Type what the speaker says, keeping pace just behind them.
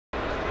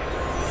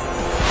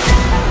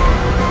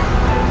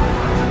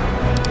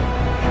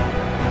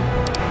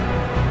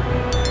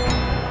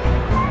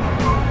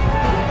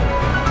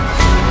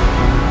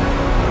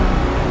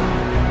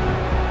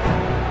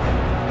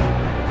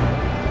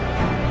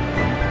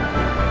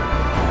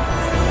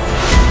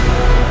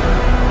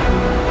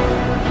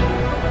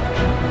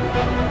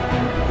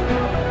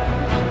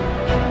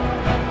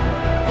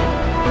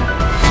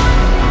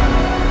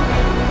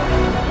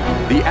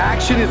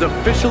is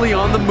officially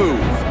on the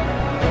move.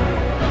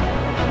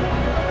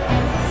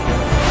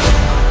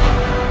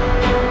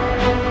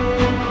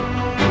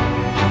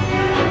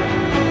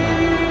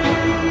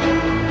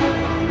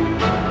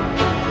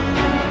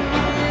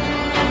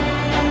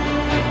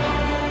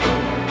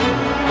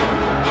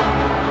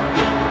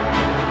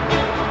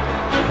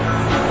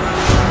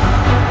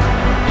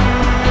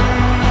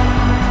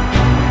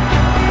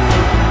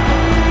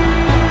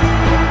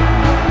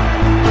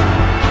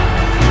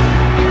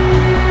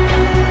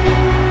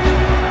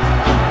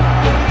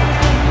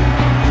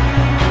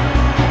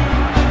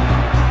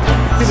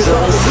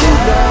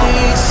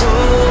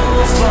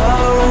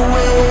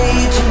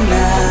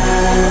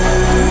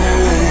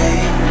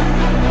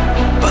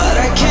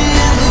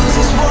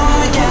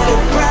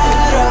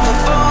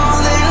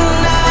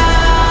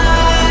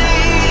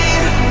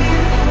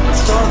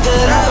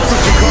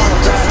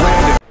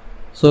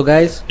 So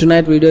guys,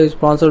 tonight video is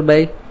sponsored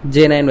by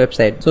J9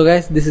 website. So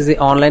guys, this is the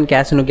online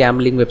casino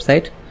gambling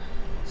website.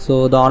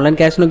 So the online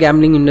casino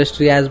gambling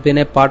industry has been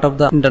a part of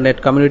the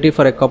internet community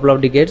for a couple of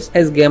decades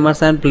as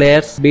gamers and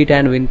players beat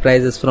and win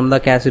prizes from the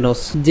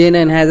casinos.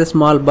 J9 has a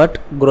small but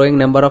growing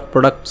number of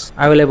products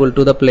available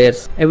to the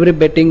players. Every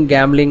betting,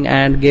 gambling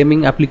and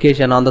gaming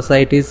application on the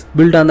site is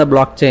built on the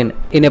blockchain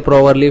in a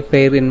properly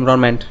fair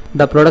environment.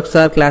 The products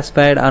are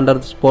classified under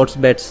the sports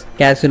bets,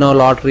 casino,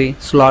 lottery,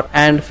 slot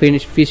and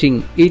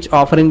fishing, each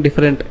offering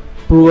different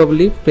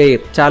provably fair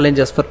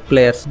challenges for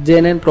players.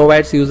 J9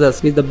 provides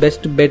users with the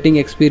best betting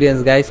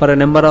experience guys for a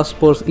number of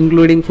sports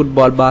including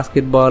football,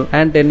 basketball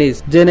and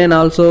tennis. J9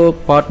 also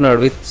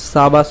partnered with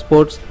Saba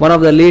Sports, one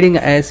of the leading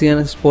Asian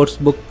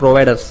sportsbook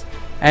providers,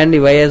 and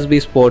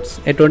YSB Sports,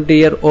 a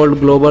 20-year-old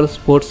global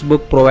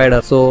sportsbook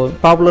provider. So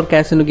popular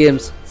casino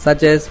games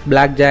such as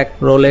blackjack,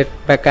 roulette,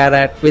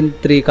 baccarat, win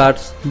 3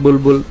 cards,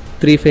 bulbul,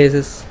 3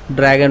 faces,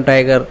 dragon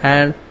tiger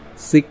and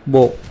sick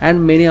bow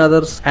and many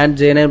others, and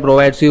J9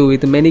 provides you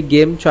with many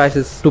game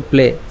choices to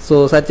play,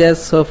 so such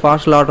as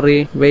fast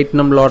lottery,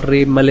 Vietnam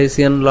lottery,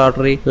 Malaysian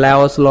lottery,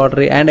 Laos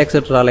lottery and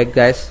etc. like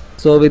guys.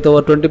 So with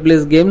over 20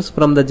 plus games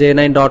from the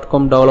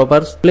J9.com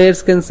developers,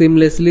 players can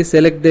seamlessly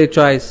select their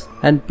choice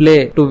and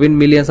play to win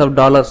millions of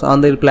dollars on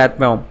their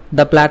platform.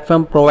 The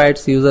platform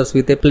provides users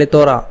with a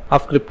plethora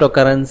of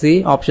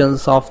cryptocurrency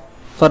options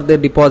for their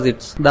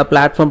deposits. The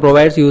platform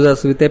provides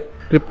users with a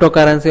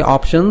cryptocurrency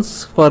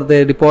options for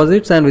their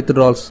deposits and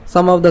withdrawals.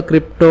 Some of the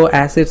crypto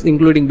assets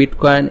including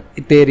Bitcoin,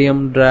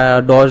 Ethereum,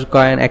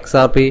 Dogecoin,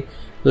 XRP,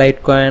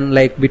 Litecoin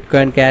like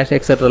Bitcoin Cash,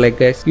 etc. like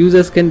guys.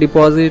 Users can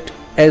deposit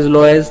as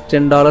low as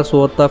 $10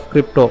 worth of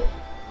crypto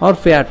or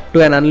fiat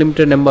to an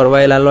unlimited number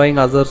while allowing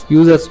other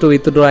users to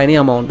withdraw any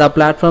amount. The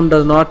platform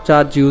does not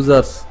charge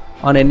users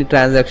on any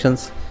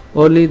transactions,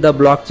 only the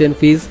blockchain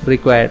fees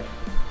required.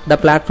 The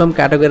platform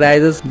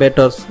categorizes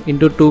bettors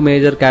into 2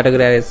 major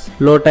categories,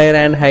 low tier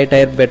and high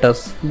tier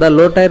bettors. The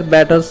low tier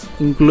bettors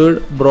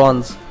include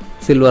bronze,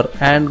 silver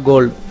and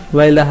gold,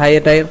 while the higher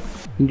tier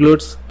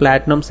includes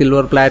platinum,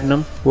 silver,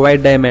 platinum,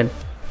 white diamond,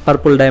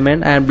 purple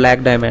diamond and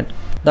black diamond.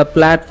 The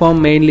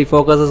platform mainly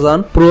focuses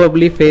on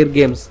provably fair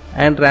games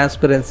and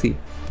transparency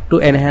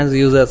to enhance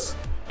users'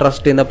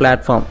 trust in the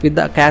platform. With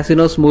the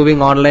casinos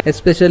moving online,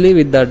 especially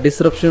with the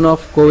disruption of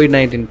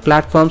COVID-19,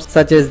 platforms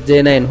such as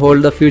J9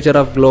 hold the future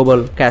of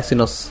global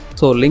casinos.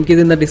 So link is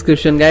in the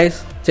description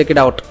guys, check it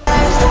out.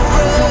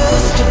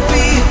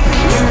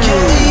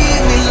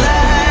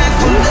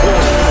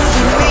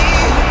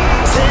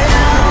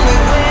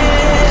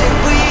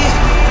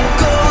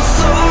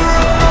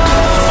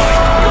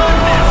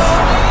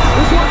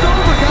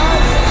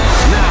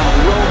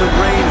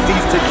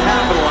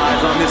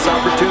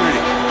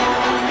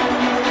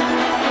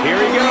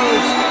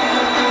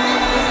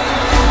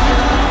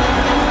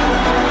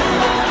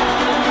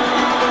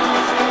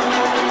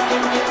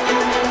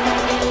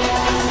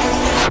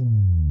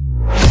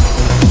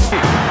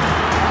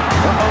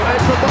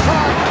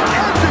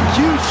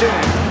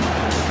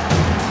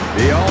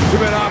 The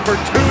ultimate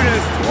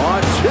opportunist.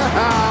 Watch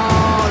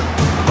out.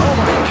 Oh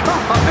my gosh.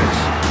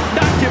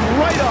 Knocked him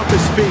right off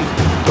his feet.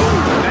 Ooh,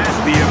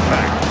 nasty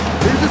impact.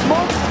 Here's his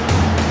moment.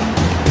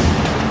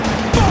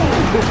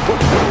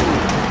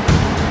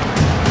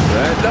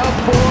 Setting up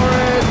for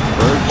it.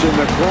 Perch in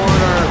the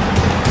corner.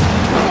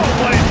 Oh,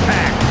 what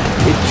impact.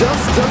 It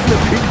just doesn't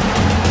appear.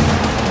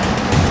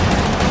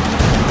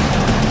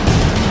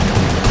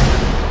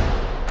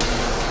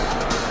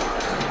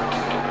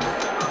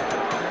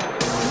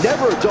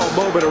 Never a dull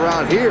moment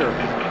around here.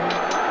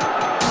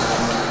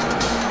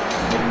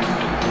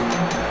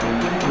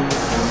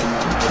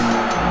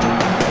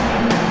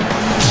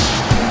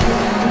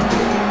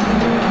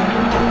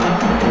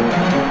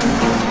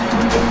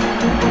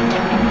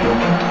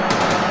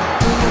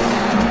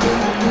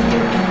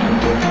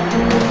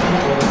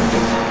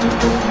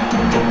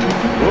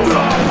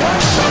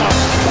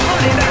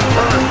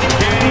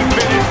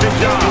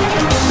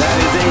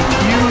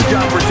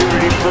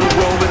 Opportunity for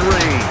Roman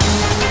Reigns.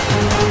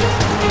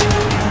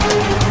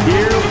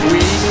 Here we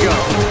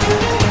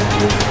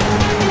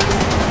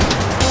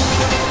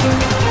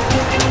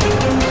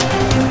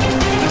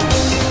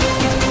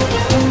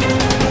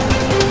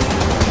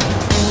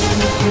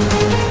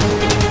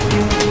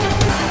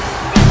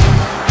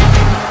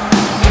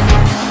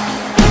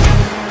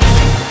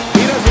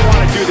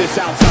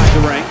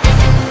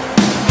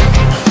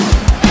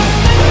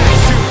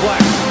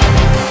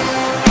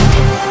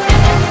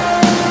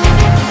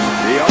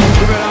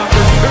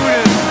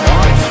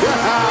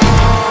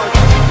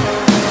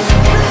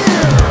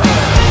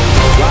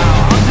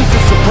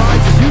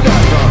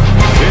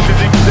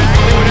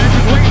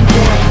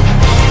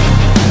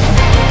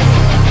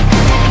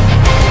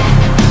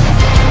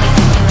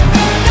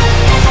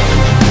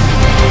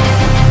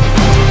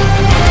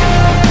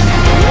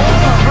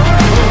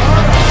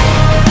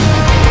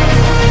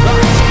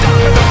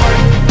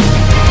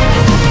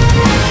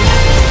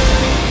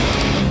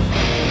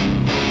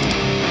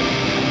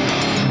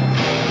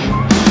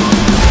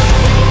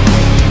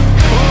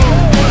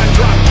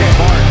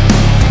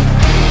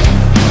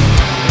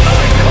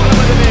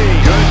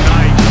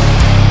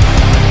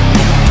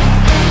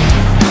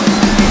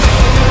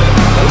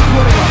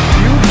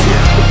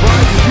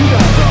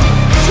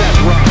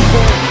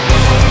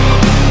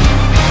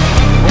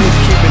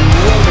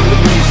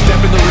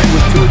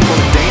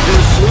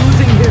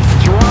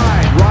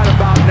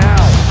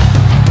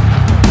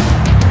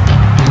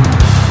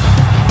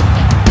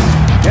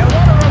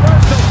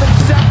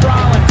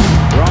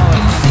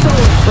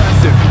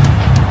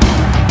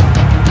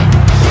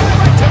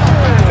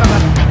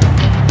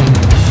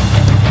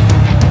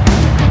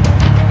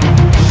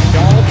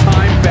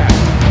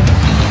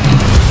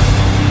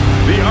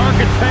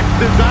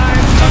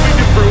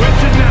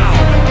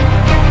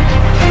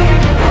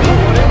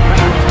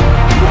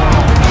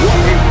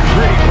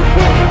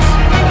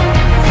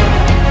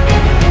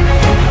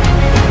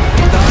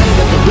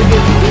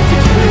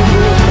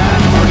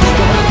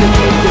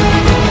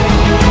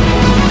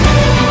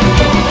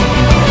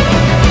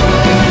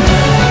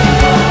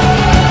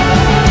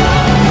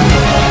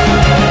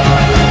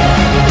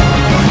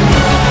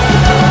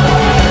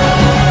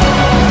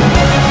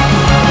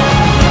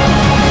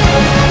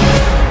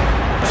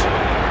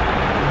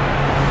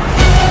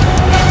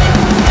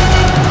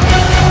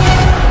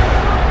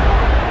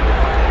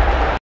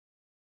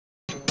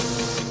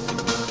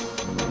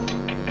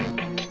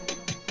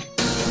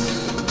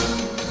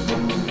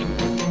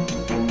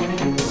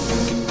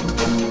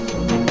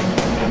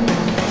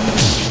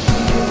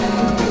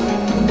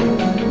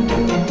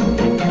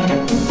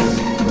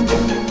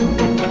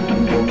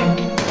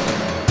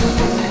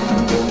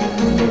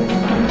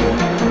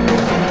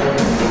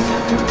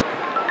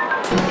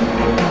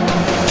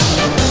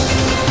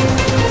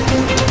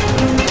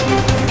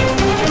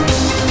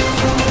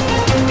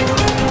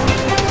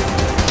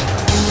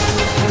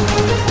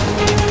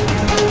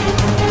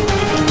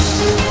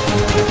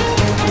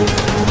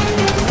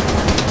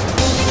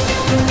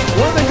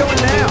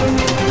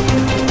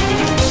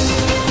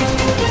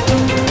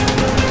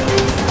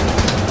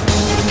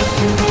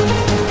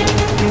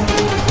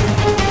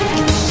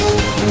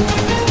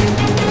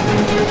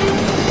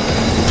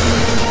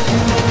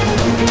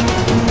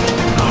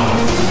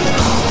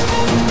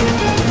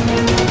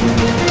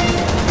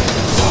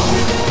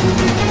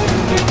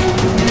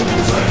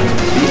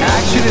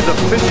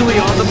officially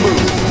on the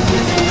move.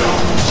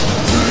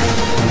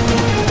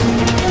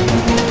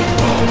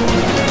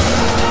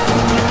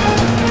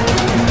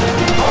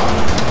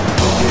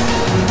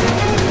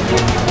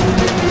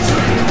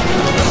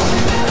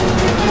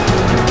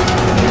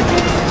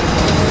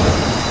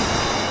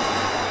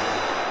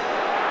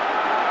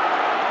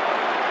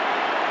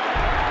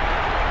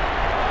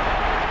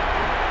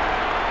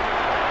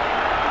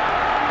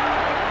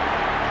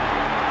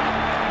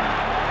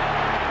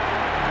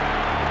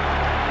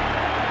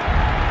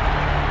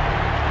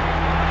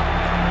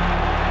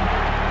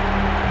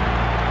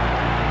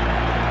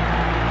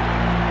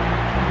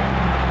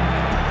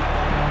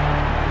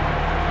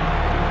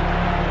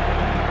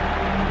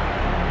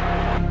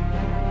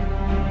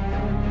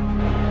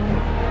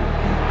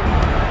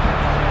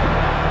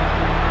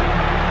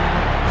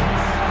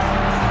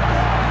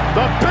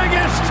 The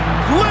biggest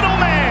little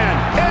man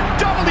in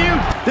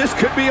This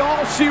could be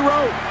all she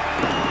wrote.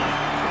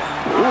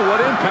 Ooh, what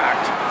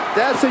impact.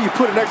 That's how you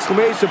put an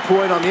exclamation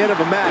point on the end of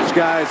a match,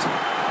 guys.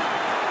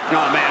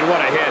 Oh, man,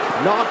 what a hit.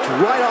 Knocked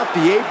right off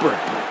the apron.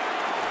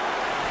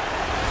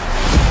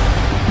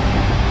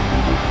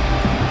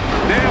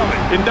 Nailed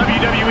it. In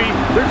WWE,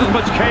 there's as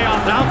much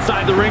chaos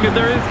outside the ring as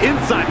there is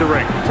inside the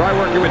ring. Try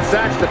working with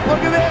Saxton. Look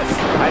at this.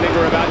 I think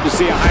we're about to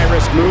see a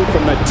high-risk move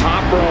from the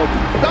top rope.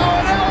 Oh,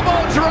 an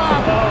elbow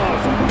drop. Oh,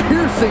 it's a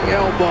piercing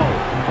elbow.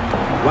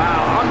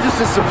 Wow, I'm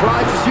just as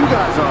surprised as you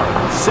guys are.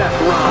 Seth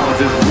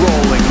Rollins is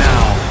rolling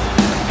now.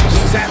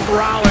 Seth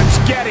Rollins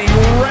getting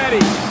ready.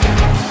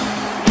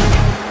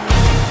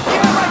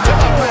 Yeah, right to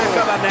the back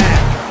of the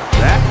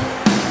neck.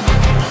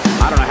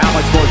 I don't know how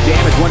much more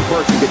damage one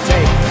person could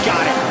take.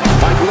 Got it.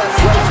 Michael, that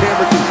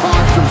sledgehammer can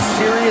cause some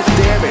serious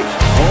damage.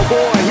 Oh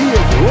boy, he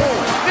is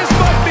rolling. This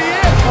might be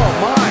it. Oh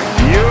my.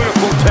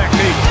 Beautiful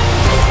technique.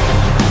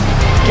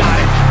 Got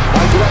it.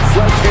 Michael, that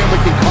sledgehammer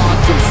can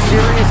cause some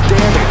serious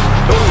damage.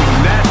 Oh,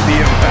 nasty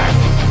impact.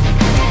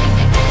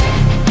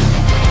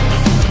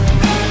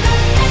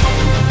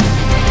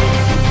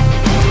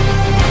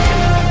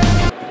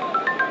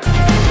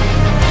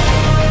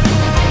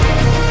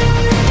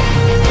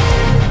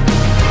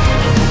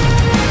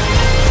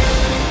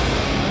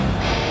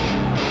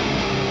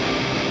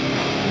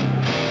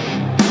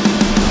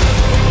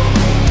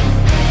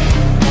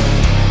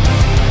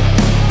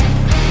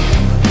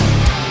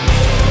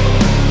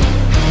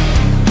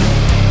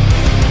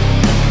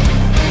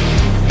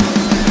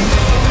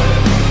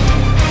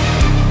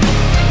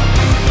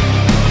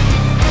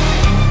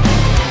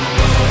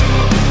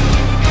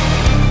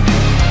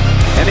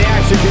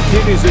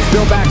 Continues, they're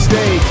still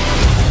backstage.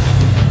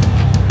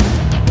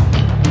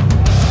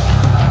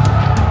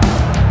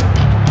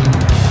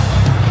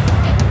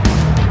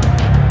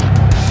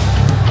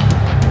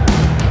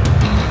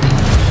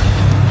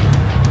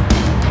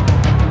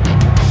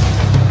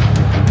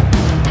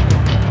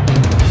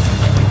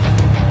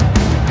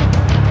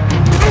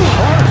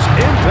 Harsh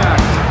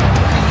impact.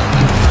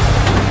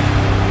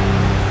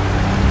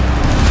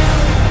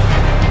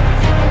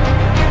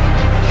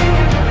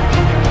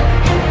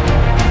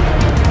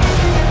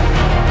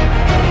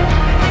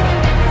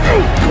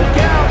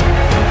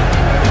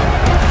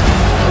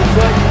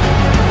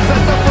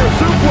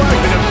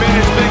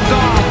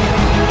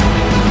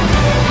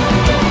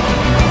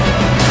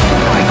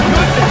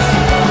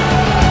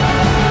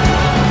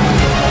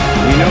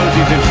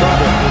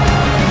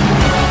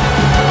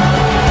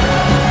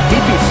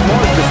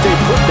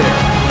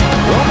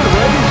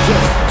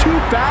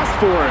 Fast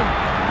for him.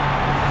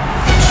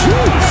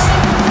 Jeez.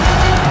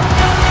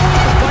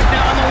 The fight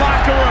now in the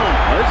locker room.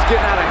 Oh, this is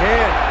getting out of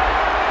hand.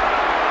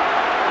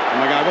 Oh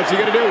my God, what's he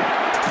gonna do? No!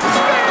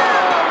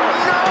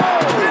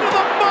 Into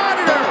the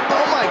monitor!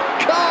 Oh my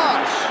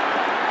gosh!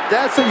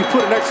 That's how you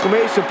put an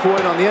exclamation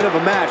point on the end of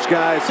a match,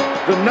 guys.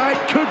 The night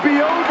could be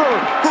over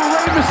for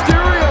Rey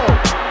Mysterio.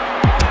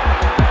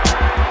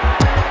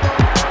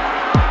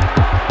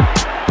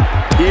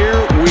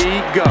 Here we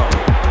go.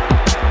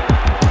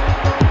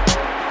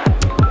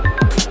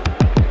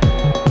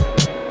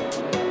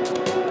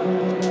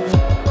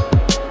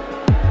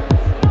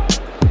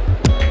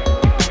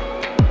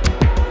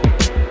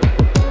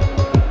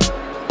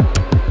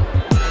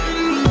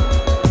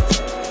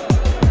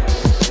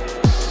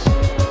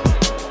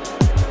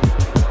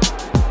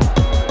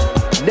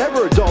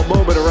 Never a dull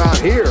moment around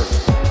here.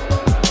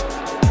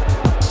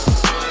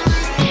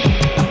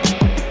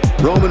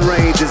 Roman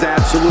Reigns is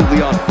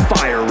absolutely on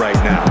fire right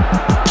now.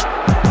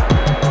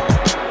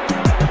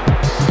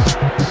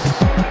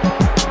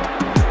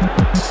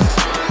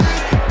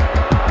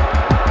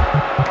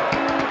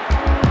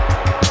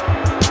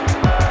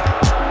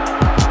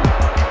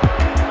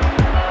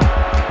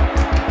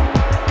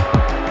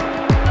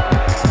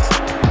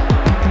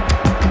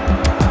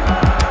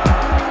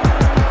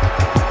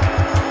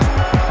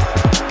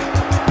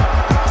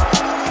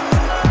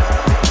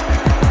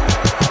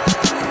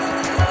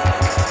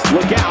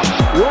 Look out.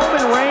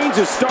 Roman Reigns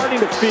is starting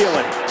to feel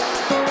it.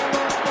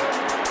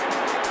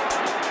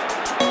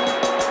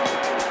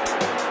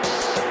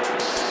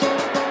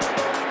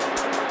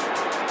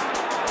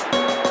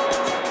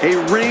 A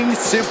ring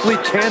simply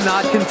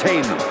cannot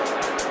contain them.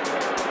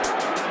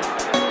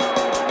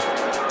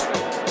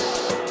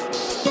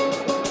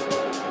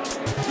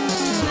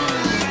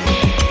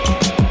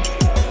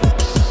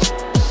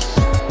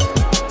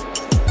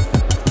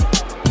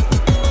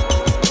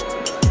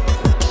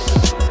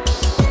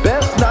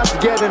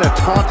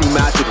 taunting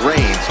match with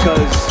Reigns,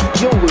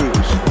 because you'll lose.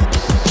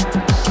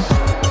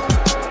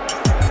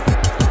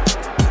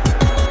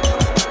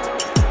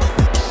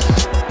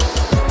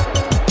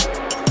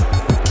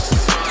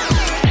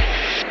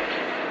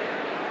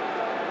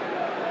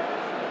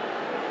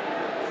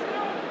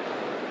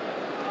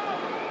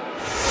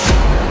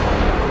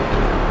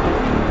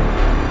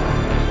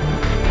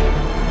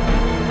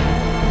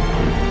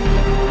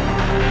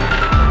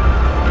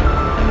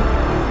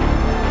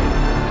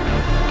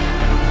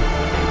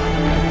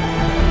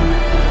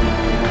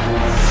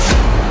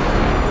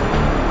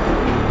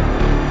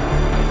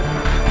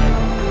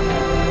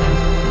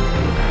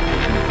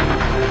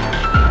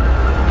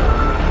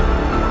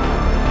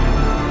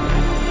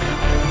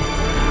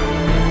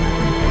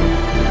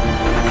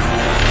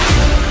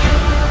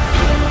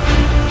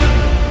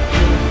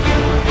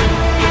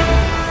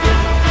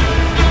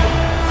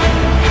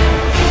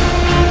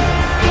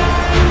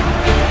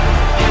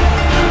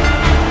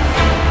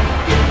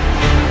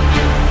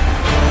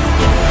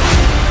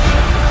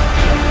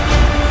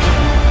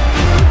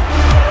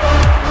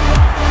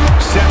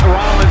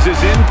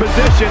 Is in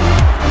position.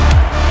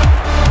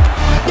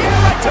 Yeah,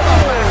 right to the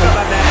back of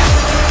the net.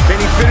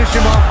 Can he finish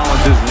him off?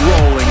 Rollins is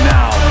rolling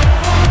now.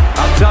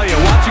 I'll tell you,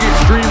 watching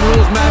Extreme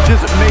Rules matches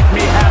make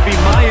me happy.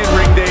 My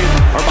in-ring days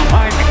are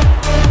behind me.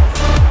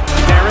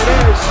 There it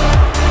is.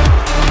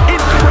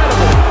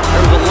 Incredible.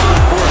 There was a lot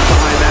of force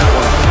behind that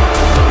one.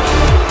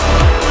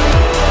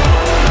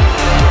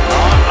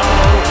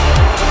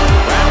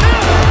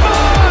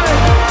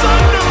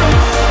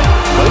 Thunderous.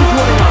 But he's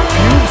running on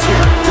fumes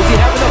here. Does he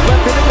have enough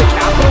left in him to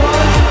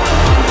capitalize?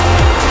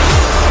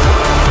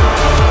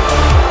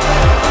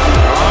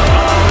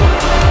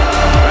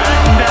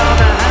 Back down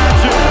the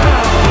hatch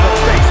around with a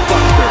face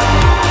buster.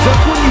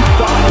 Just when you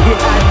thought he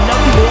had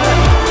nothing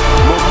left.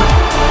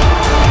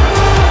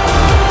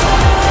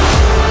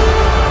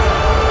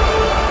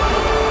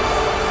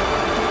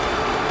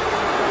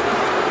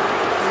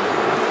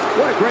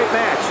 What a great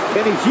match,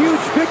 and a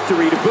huge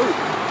victory to boot.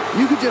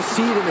 You could just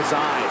see it in his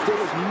eyes. There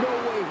was no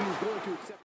way